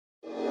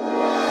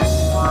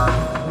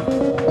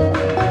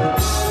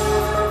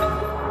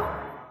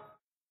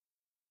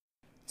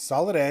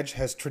Solid Edge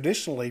has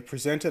traditionally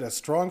presented a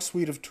strong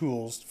suite of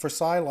tools for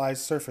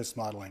stylized surface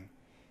modeling.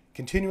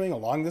 Continuing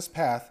along this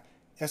path,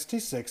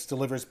 ST6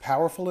 delivers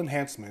powerful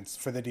enhancements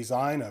for the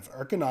design of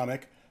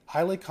ergonomic,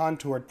 highly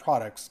contoured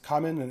products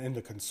common in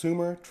the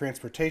consumer,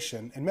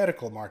 transportation, and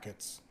medical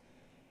markets.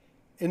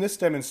 In this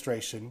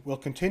demonstration, we'll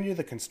continue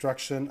the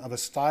construction of a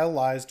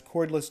stylized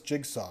cordless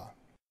jigsaw.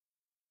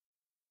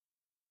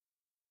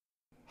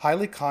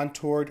 Highly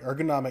contoured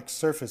ergonomic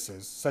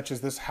surfaces, such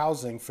as this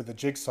housing for the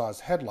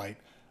jigsaw's headlight,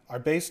 are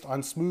based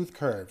on smooth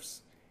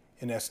curves.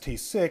 In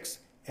ST6,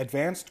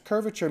 advanced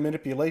curvature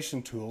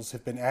manipulation tools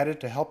have been added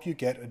to help you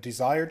get a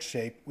desired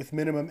shape with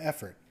minimum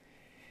effort.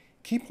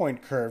 Key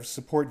point curves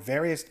support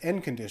various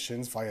end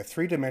conditions via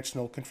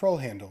three-dimensional control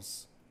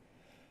handles.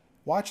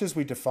 Watch as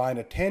we define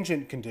a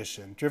tangent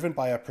condition driven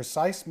by a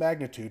precise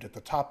magnitude at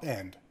the top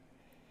end.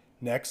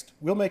 Next,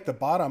 we'll make the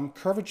bottom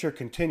curvature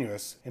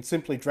continuous and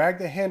simply drag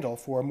the handle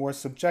for a more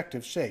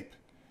subjective shape.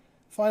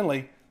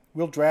 Finally,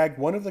 we'll drag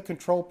one of the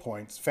control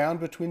points found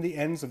between the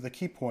ends of the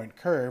key point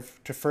curve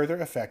to further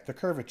affect the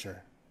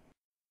curvature.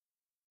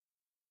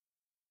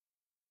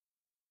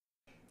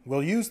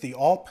 We'll use the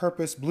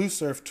all-purpose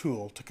BlueSurf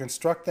tool to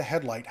construct the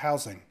headlight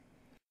housing.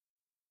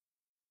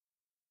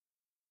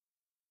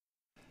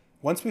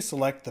 Once we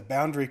select the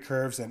boundary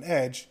curves and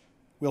edge,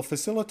 we'll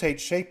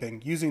facilitate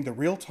shaping using the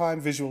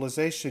real-time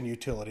visualization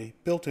utility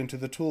built into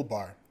the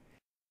toolbar.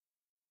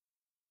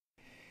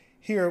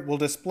 Here, we'll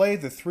display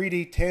the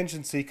 3D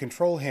tangency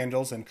control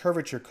handles and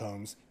curvature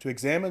combs to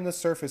examine the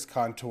surface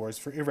contours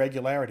for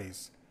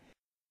irregularities.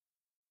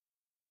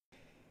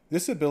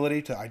 This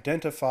ability to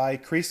identify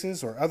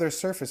creases or other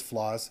surface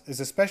flaws is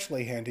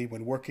especially handy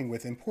when working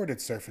with imported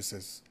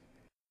surfaces.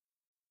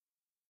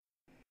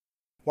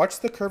 Watch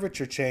the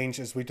curvature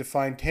change as we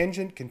define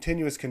tangent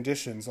continuous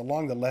conditions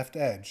along the left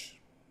edge.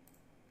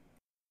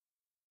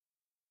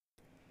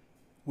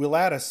 We'll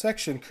add a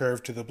section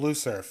curve to the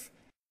BlueSurf.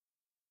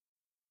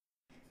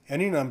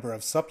 Any number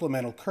of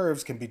supplemental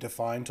curves can be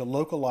defined to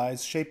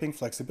localize shaping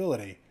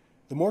flexibility.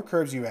 The more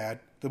curves you add,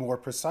 the more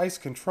precise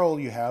control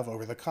you have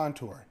over the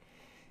contour.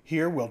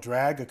 Here we'll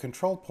drag a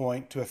control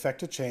point to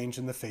effect a change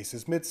in the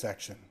face's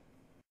midsection.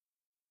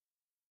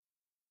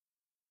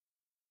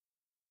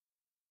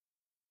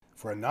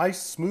 For a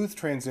nice, smooth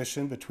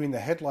transition between the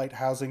headlight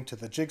housing to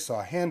the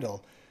jigsaw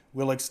handle,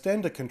 we'll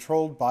extend a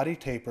controlled body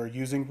taper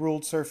using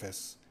ruled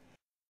surface.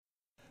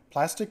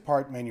 Plastic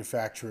part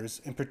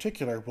manufacturers, in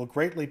particular, will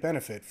greatly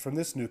benefit from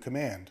this new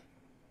command.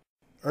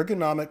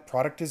 Ergonomic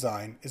product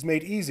design is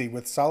made easy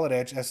with Solid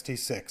Edge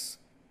ST6.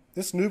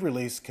 This new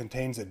release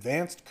contains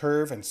advanced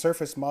curve and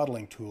surface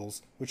modeling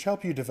tools which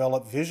help you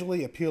develop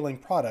visually appealing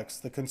products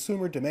the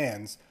consumer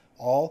demands,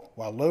 all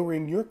while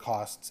lowering your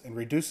costs and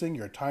reducing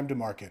your time to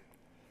market.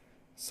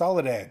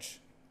 Solid Edge.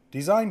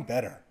 Design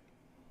better.